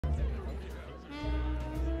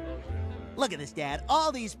Look at this, Dad.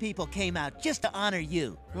 All these people came out just to honor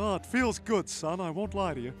you. Oh, it feels good, son. I won't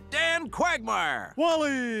lie to you. Dan Quagmire!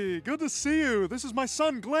 Wally, good to see you. This is my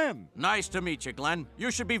son, Glenn. Nice to meet you, Glenn. You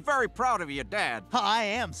should be very proud of your dad. Oh, I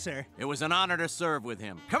am, sir. It was an honor to serve with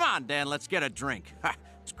him. Come on, Dan, let's get a drink. Ha,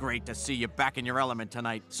 it's great to see you back in your element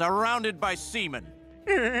tonight, surrounded by seamen.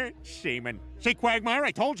 Seaman. See, Quagmire, I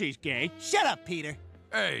told you he's gay. Shut up, Peter.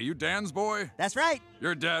 Hey, you Dan's boy? That's right.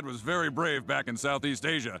 Your dad was very brave back in Southeast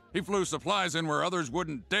Asia. He flew supplies in where others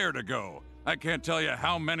wouldn't dare to go. I can't tell you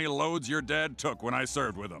how many loads your dad took when I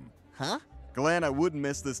served with him. Huh? Glenn, I wouldn't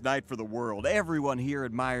miss this night for the world. Everyone here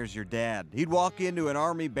admires your dad. He'd walk into an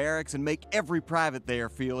army barracks and make every private there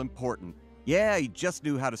feel important. Yeah, he just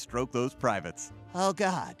knew how to stroke those privates. Oh,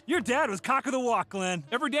 God. Your dad was cock of the walk, Glenn.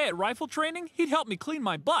 Every day at rifle training, he'd help me clean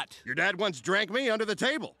my butt. Your dad once drank me under the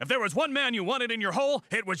table. If there was one man you wanted in your hole,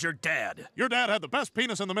 it was your dad. Your dad had the best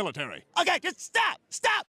penis in the military. Okay, just stop! Stop!